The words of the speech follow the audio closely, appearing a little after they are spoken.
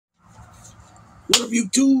What up,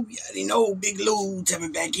 YouTube? You already know Big Lou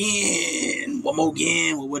tapping back in. One more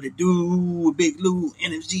again. What it do? Big Lou,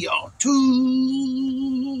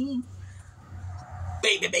 NFZR2.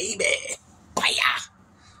 Baby. Baya.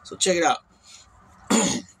 So check it out.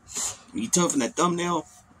 You tell from that thumbnail,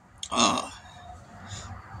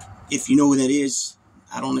 if you know who that is,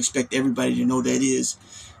 I don't expect everybody to know who that is,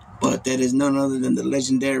 but that is none other than the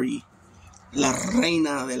legendary La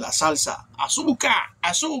Reina de la Salsa, Azúcar.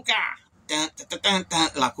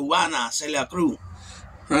 La Cubana, Celia Cruz,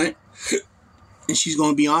 right? And she's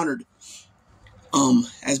going to be honored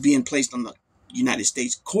as being placed on the United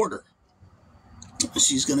States quarter.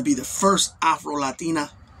 She's going to be the first Afro-Latina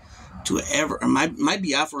to ever, or might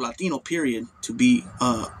be Afro-Latino, period, to be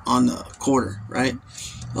on the quarter, right?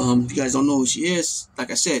 If you guys don't know who she is, like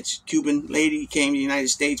I said, she's a Cuban lady, came to the United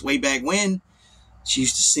States way back when. She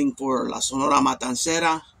used to sing for La Sonora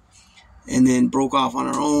Matancera, and then broke off on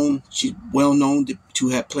her own. She's well known to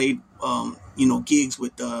have played, gigs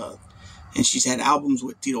with, and she's had albums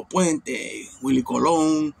with Tito Puente, Willie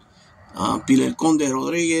Colon, Pilar Conde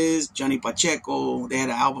Rodriguez, Johnny Pacheco. They had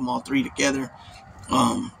an album, all three together.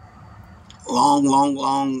 Long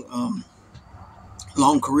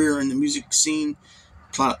career in the music scene.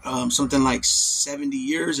 Something like 70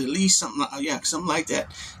 years at least, something like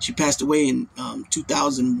that. She passed away in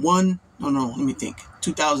 2001. No, let me think.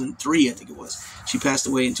 2003, I think it was. She passed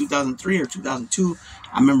away in 2003 or 2002.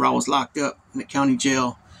 I remember I was locked up in the county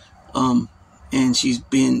jail. And she's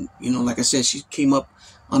been, like I said, she came up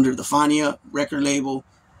under the Fania record label,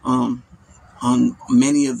 on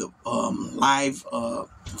many of the live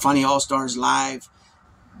Fania All Stars live,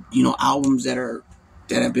 albums that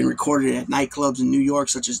have been recorded at nightclubs in New York,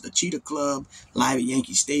 such as the Cheetah Club, live at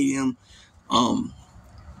Yankee Stadium,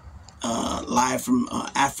 live from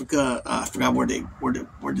Africa. I forgot where did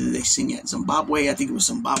they sing at? Zimbabwe. I think it was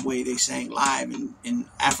Zimbabwe. They sang live in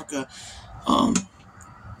Africa,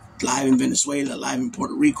 live in Venezuela, live in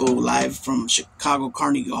Puerto Rico, live from Chicago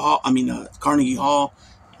Carnegie Hall. Carnegie Hall.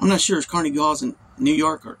 I'm not sure if Carnegie Hall's in New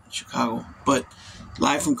York or Chicago, but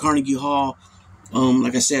live from Carnegie Hall.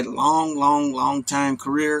 Like I said, long time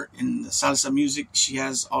career in the salsa music. She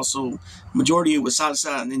has also, majority was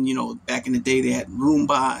salsa, and then, back in the day they had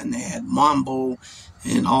rumba and they had mambo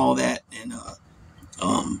and all that. And,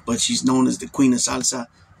 but she's known as the queen of salsa.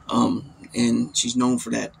 And she's known for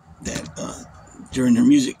that, during her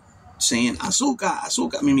music, saying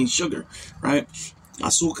azúcar, meaning sugar, right?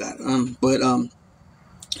 Azúcar. But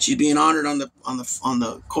she's being honored on the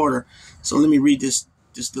quarter. So let me read this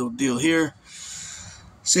little deal here.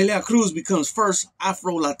 Celia Cruz becomes first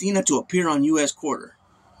Afro-Latina to appear on U.S. quarter.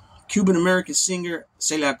 Cuban-American singer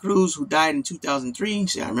Celia Cruz, who died in 2003,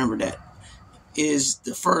 see, I remember that, is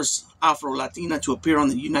the first Afro-Latina to appear on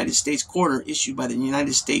the United States quarter issued by the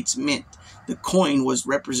United States Mint. The coin was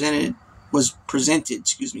presented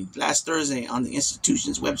last Thursday on the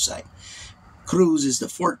institution's website. Cruz is the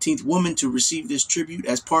 14th woman to receive this tribute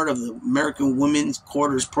as part of the American Women's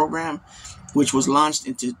Quarters program, which was launched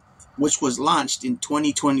in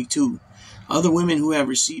 2022. Other women who have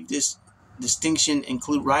received this distinction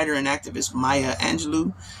include writer and activist Maya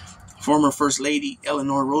Angelou, former First Lady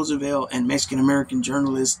Eleanor Roosevelt, and Mexican-American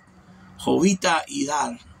journalist Jovita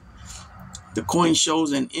Hidar. The coin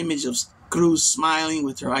shows an image of Cruz smiling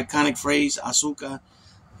with her iconic phrase, azúcar.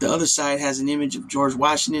 The other side has an image of George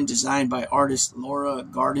Washington, designed by artist Laura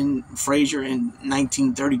Garden Fraser in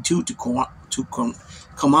 1932 to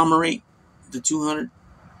commemorate the 200th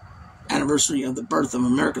anniversary of the birth of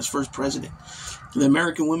America's first president. The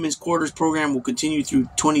American Women's Quarters program will continue through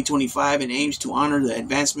 2025 and aims to honor the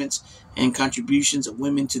advancements and contributions of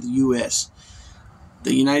women to the U.S.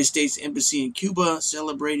 The United States Embassy in Cuba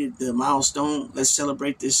celebrated the milestone. Let's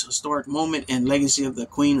celebrate this historic moment and legacy of the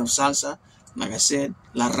Queen of Salsa. Like I said,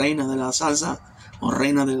 La Reina de la Salsa, or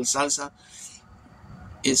Reina de la Salsa.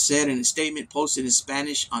 It said in a statement posted in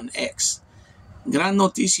Spanish on X. Gran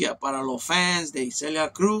noticia para los fans de Celia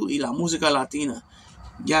Cruz y la música latina.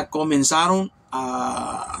 Ya comenzaron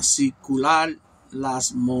a circular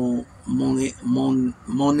las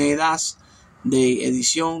monedas de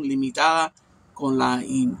edición limitada con la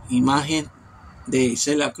imagen de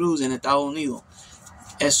Celia Cruz en Estados Unidos.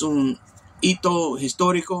 Es un hito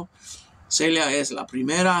histórico. Celia es la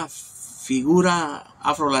primera figura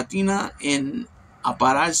afro-latina en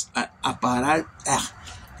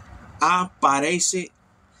aparece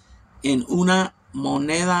en una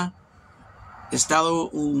moneda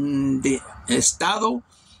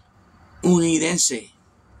estadounidense,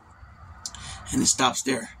 and it stops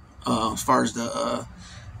there as far as the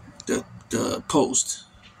post.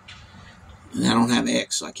 And I don't have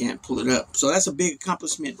X, so I can't pull it up. So that's a big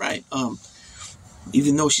accomplishment, right?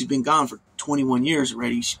 even though she's been gone for 21 years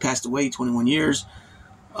already. She passed away 21 years.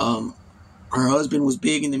 Her husband was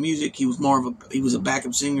big in the music. He was he was a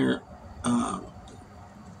backup singer.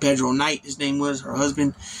 Pedro Knight, his name was, her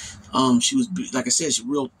husband. She was, like I said, she's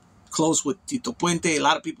real close with Tito Puente. A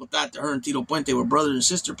lot of people thought that her and Tito Puente were brother and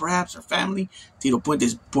sister, perhaps, or family. Tito Puente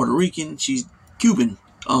is Puerto Rican. She's Cuban.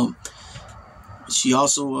 She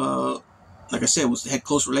also, like I said, had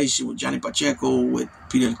close relationship with Johnny Pacheco, with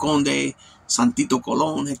Peter El Conde, Santito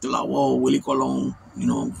Colon, Hector Lavoe, Willie Colon.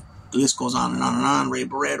 The list goes on and on and on. Ray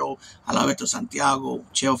Barreto, Alberto Santiago,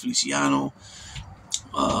 Cheo Feliciano.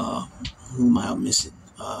 Who am I missing?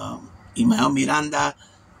 Imael Miranda,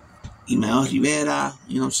 Imael Rivera,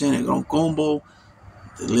 you know what I'm saying? El Gran Combo.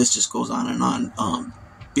 The list just goes on and on.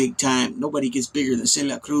 Big time. Nobody gets bigger than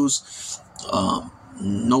Celia Cruz.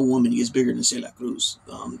 No woman gets bigger than Celia Cruz.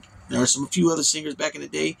 There are a few other singers back in the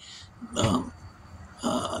day.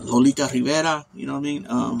 Lolita Rivera, you know what I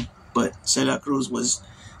mean? But Celia Cruz was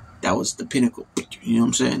the pinnacle. You know what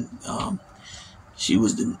I'm saying? She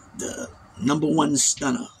was the number one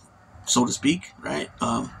stunner, so to speak, right?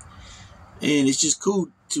 And it's just cool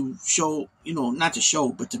to show, not to show,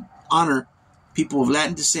 but to honor people of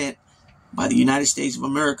Latin descent by the United States of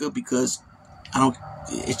America, because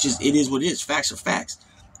it is what it is. Facts are facts.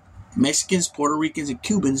 Mexicans, Puerto Ricans, and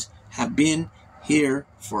Cubans have been here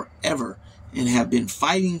forever and have been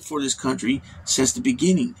fighting for this country since the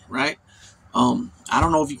beginning, right? I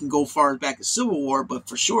don't know if you can go far back as Civil War, but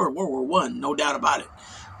for sure World War I, no doubt about it.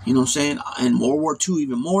 You know what I'm saying? And World War II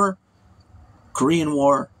even more. Korean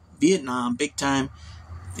War, Vietnam, big time.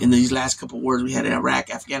 In these last couple of wars we had in Iraq,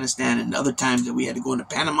 Afghanistan, and other times that we had to go into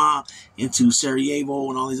Panama, into Sarajevo,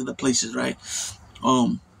 and all these other places, right?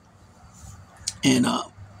 More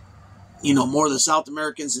of the South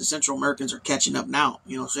Americans and Central Americans are catching up now.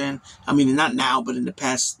 You know what I'm saying? I mean, not now, but in the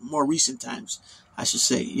past, more recent times, I should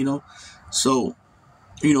say. So,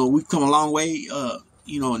 we've come a long way.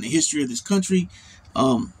 In the history of this country,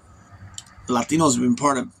 Latinos have been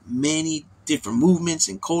part of many different movements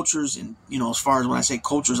and cultures, and as far as when I say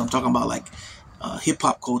cultures, I'm talking about like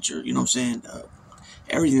hip-hop culture, you know what I'm saying,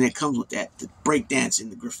 everything that comes with that, the breakdancing,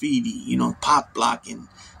 the graffiti, pop blocking,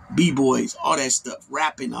 b-boys, all that stuff,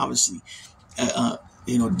 rapping, obviously,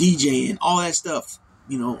 DJing, all that stuff,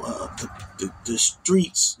 the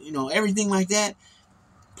streets, everything like that.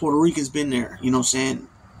 Puerto Rican's been there, you know what I'm saying,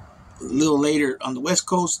 a little later on the West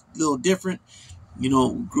Coast, a little different.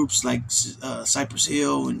 Groups like Cypress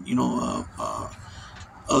Hill and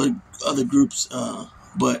other groups,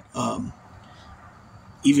 but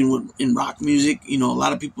even in rock music, a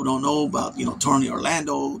lot of people don't know about Tony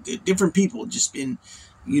Orlando. Different people just been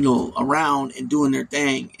around and doing their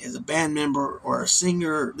thing as a band member or a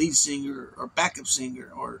singer, lead singer, or backup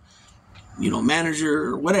singer, or manager,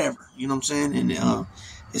 or whatever. You know what I'm saying? And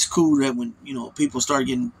it's cool that when people start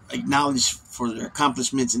getting acknowledged for their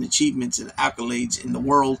accomplishments and achievements and accolades in the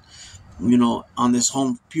world, on this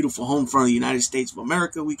beautiful home front of the United States of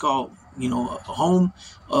America, we call a home.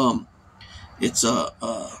 It's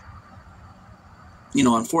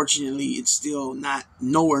unfortunately, it's still not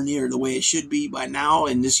nowhere near the way it should be by now.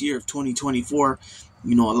 In this year of 2024,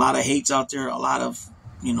 a lot of hates out there, a lot of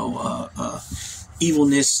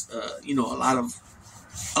evilness, a lot of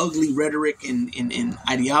ugly rhetoric and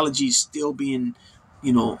ideologies still being,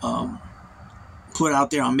 put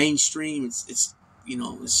out there on mainstream. It's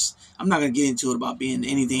I'm not gonna get into it about being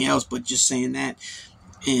anything else, but just saying that.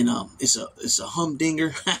 And it's a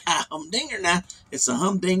humdinger, humdinger now. It's a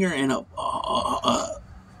humdinger and a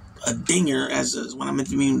dinger, as what I meant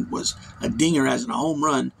to mean was a dinger, as in a home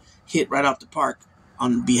run hit right off the park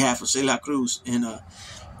on behalf of Celia Cruz, and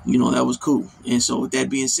that was cool. And so with that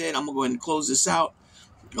being said, I'm gonna go ahead and close this out.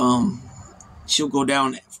 She'll go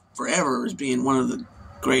down forever as being one of the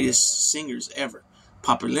greatest singers ever,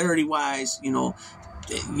 popularity wise.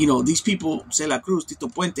 These people, Celia Cruz, Tito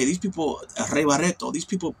Puente, these people, Ray Barreto, these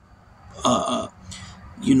people,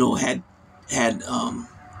 had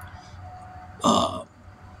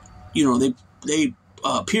they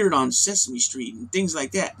appeared on Sesame Street and things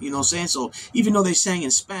like that. You know what I'm saying? So even though they sang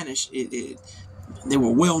in Spanish, they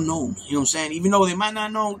were well known. You know what I'm saying? Even though they might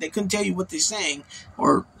not know, they couldn't tell you what they sang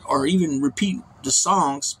or even repeat the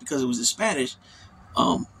songs because it was in Spanish.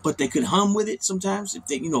 But they could hum with it sometimes if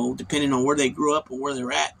they, depending on where they grew up or where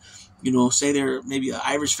they're at. Say they're maybe an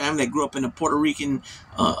Irish family that grew up in a Puerto Rican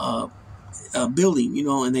building,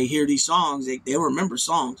 and they hear these songs, they'll remember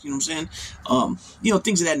songs. You know what I'm saying?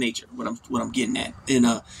 Things of that nature. What I'm getting at,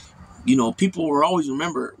 and people will always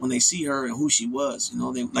remember when they see her and who she was.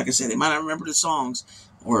 They, like I said, they might not remember the songs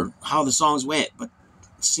or how the songs went, but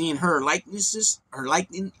seeing her likeliness,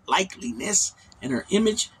 and her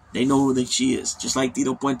image, they know who that she is. Just like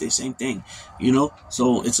Tito Puente, same thing, you know.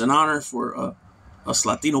 So it's an honor for us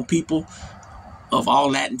Latino people of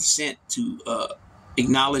all Latin descent to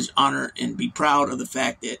acknowledge, honor, and be proud of the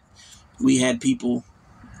fact that we had people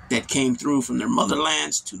that came through from their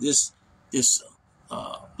motherlands to this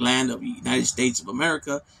land of the United States of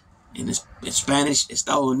America, and in Spanish,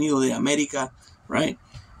 Estados Unidos de America, right?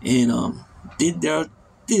 And did their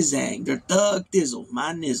thug thizzle,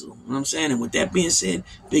 my nizzle. You know what I'm saying? And with that being said,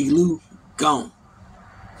 Big Lou, gone.